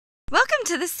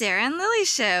to the Sarah and Lily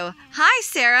show. Hi,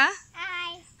 Sarah.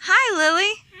 Hi. Hi,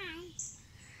 Lily.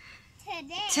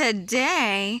 Hi.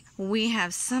 Today, we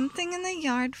have something in the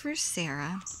yard for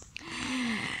Sarah.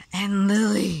 And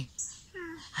Lily,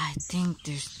 I think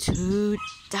there's 2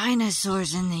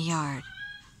 dinosaurs in the yard.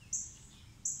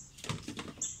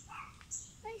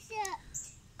 What's up?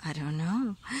 I don't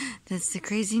know. That's the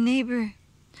crazy neighbor.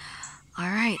 All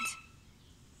right.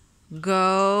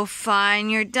 Go find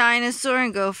your dinosaur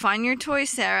and go find your toy,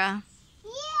 Sarah.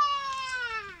 Yeah!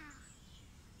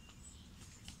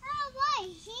 Oh,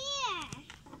 right here.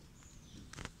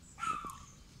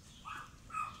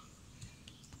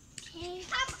 Okay,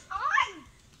 come on!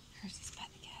 Hers is by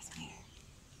the gas meter.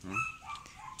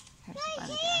 Hers Right is by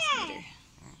the here. gas meter.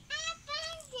 I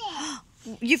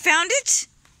found it. You found it?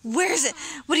 Where is it?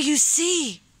 What do you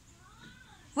see?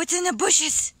 What's in the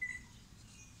bushes?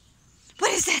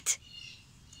 What is that?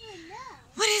 Oh, no.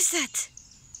 What is that?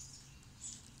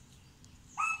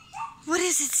 What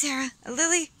is it, Sarah?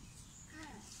 Lily?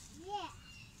 Yeah.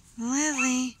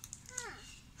 Lily?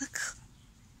 Look.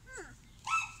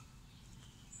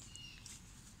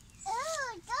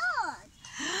 Oh, dog.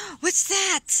 What's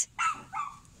that? Oh,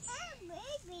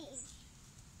 baby.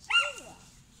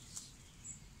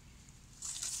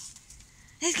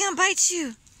 It's gonna bite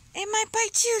you. It might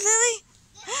bite you, Lily.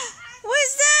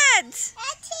 What's that?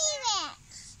 A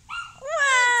T-Rex.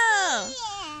 Wow.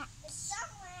 Yeah. It's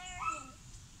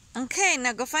somewhere. Okay,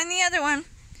 now go find the other one.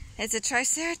 It's a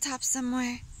triceratops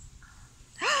somewhere.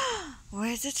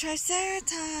 Where's the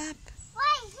triceratops?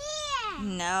 Right here.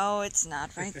 No, it's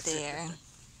not right there.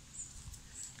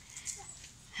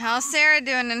 How's Sarah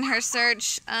doing in her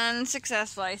search?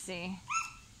 Unsuccessful, I see.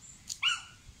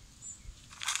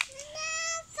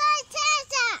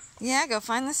 Yeah, go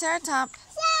find the ceratops.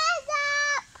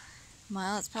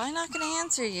 Well, it's probably not going to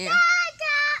answer you. Go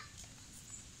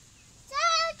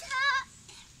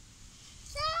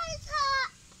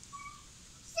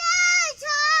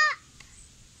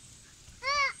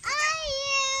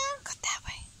that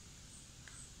way.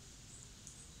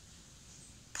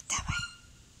 Go that way.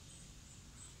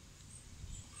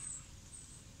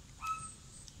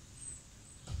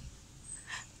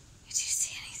 Did you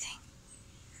see anything?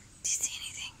 Did you see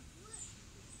anything?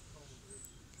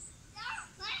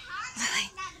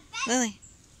 Lily.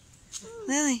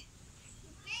 Lily.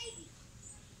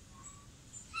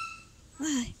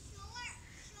 Lily.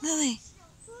 Lily.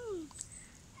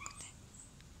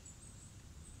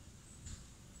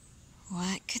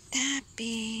 What could that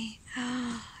be?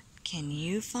 Can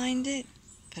you find it?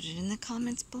 Put it in the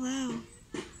comments below.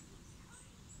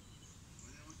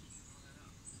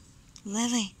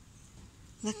 Lily,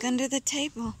 look under the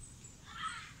table.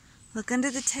 Look under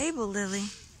the table,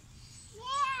 Lily.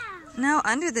 No,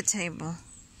 under the table.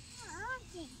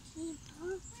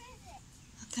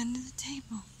 Look under the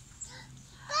table.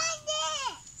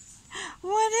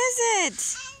 What is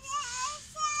it?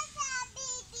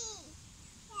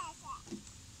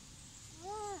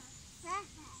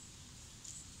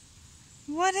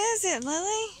 What is it,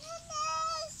 Lily?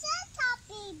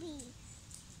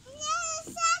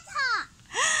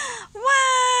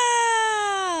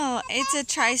 Wow! It's a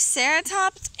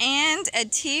triceratops and a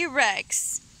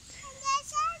T-Rex.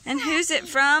 And who's it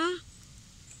from?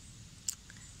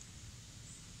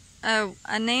 Oh,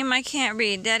 a name I can't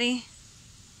read. Daddy?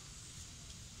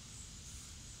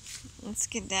 Let's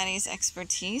get Daddy's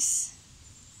expertise.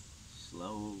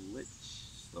 Schleich.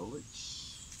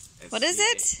 What is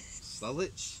it?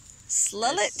 Schleich.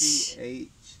 Schleich.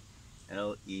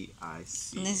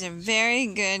 Schleic. And these are very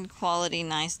good quality,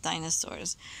 nice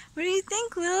dinosaurs. What do you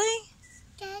think, Lily?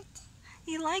 Good.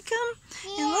 You like them?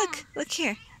 Yeah. And look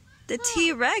here. The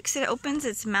T-Rex, it opens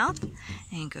its mouth and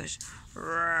it goes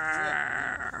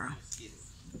roar.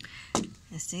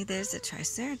 You see, there's the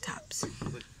triceratops.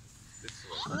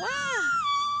 Wow.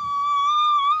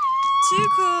 Too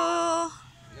cool.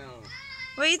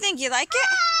 What do you think? You like it?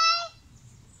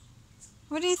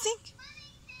 What do you think?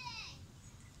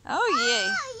 Oh,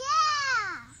 yay.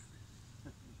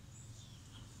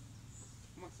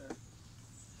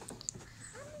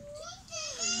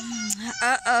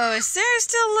 Uh-oh, is Sarah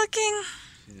still looking?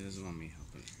 She doesn't want me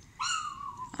helping.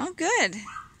 Oh, good.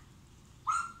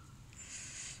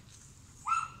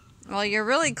 Well, you're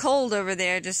really cold over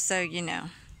there, just so you know.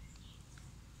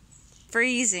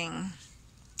 Freezing.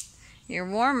 You're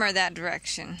warmer that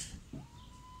direction.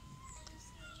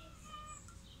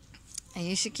 And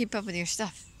you should keep up with your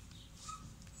stuff.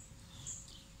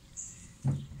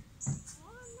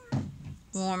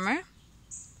 Warmer.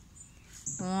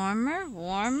 Warmer,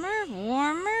 warmer,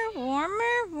 warmer,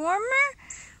 warmer, warmer,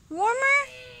 warmer.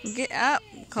 Get up.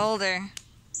 Colder.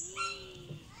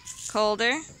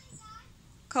 Colder?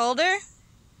 Colder?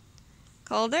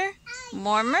 Colder?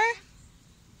 Warmer?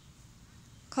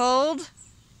 Cold?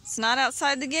 It's not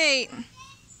outside the gate.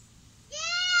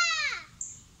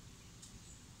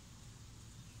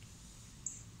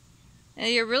 Yeah,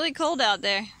 you're really cold out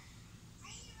there.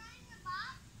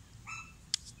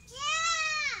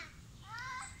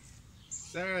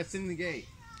 Sarah, it's in the gate.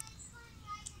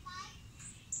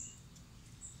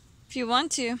 If you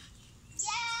want to.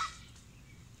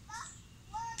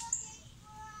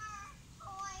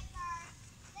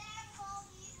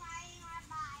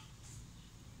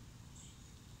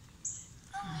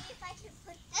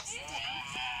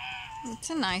 It's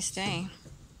a nice day.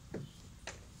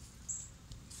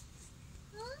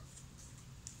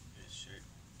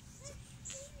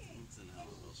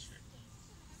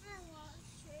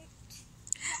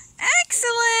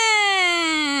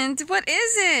 Excellent! What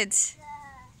is it?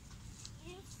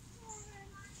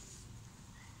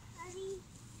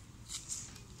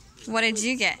 What did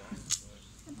you get?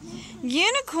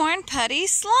 Unicorn Putty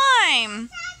slime.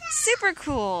 Super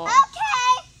cool. Okay.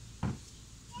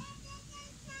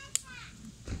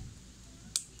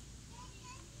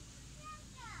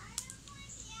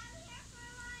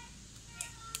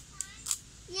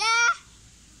 Yeah.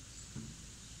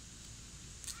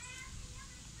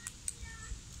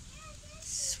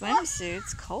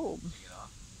 Swimsuit's cold.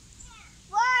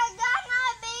 We're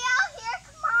gonna be out here.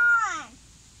 Come on.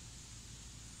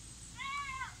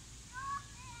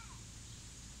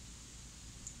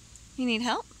 You need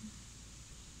help?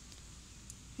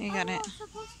 You got it.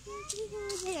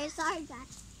 Sorry,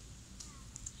 guys.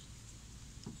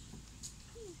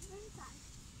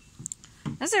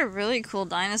 Those are really cool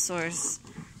dinosaurs.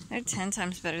 They're 10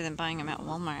 times better than buying them at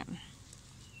Walmart.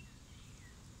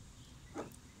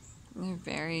 They're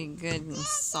very good and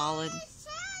solid.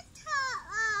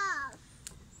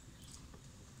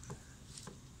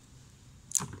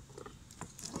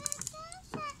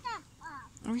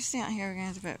 We're staying out here. We're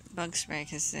going to have to put bug spray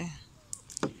because they're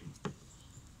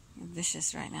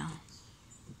vicious right now.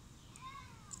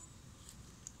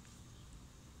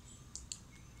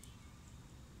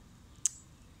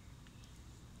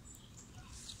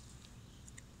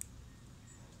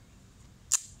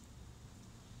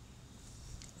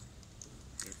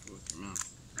 Careful with your mouth.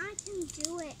 I can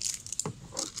do it.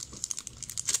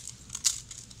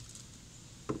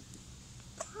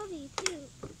 Putty too.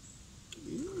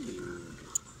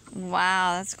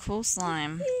 Wow, that's cool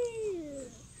slime.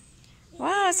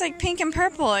 Wow, it's like pink and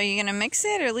purple. Are you going to mix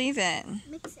it or leave it?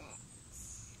 Mix it.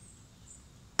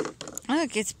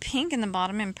 Look, it's pink in the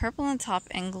bottom and purple on top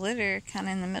and glitter kind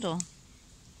of in the middle.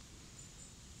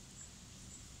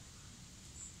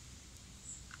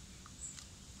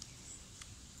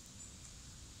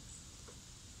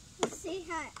 Let's see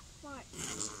how it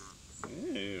works.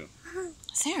 Ew.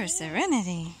 Sarah's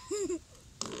Serenity.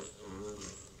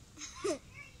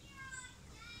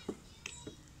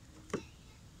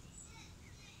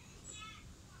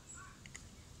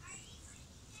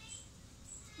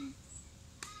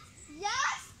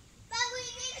 Yes, but we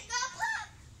need to go put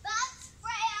bug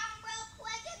spray on real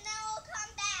quick and then we'll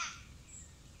come back.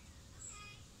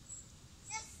 Okay?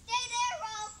 Just stay there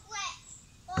real quick.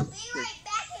 We'll be right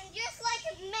back in just like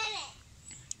a minute.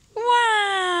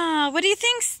 Wow, what do you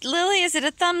think, Lily? Is it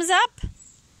a thumbs up?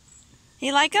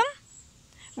 You like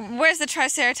them? Where's the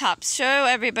Triceratops? Show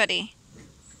everybody.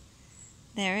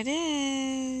 There it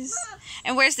is.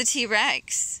 And where's the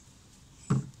T-Rex?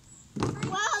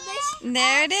 Well,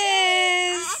 There it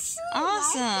is.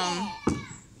 Awesome.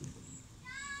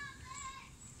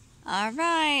 All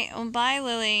right. Well, bye,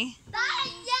 Lily.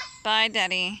 Bye. Bye,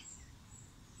 Daddy.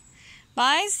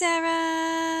 Bye,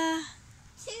 Sarah.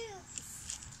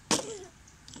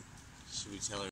 Should we tell her?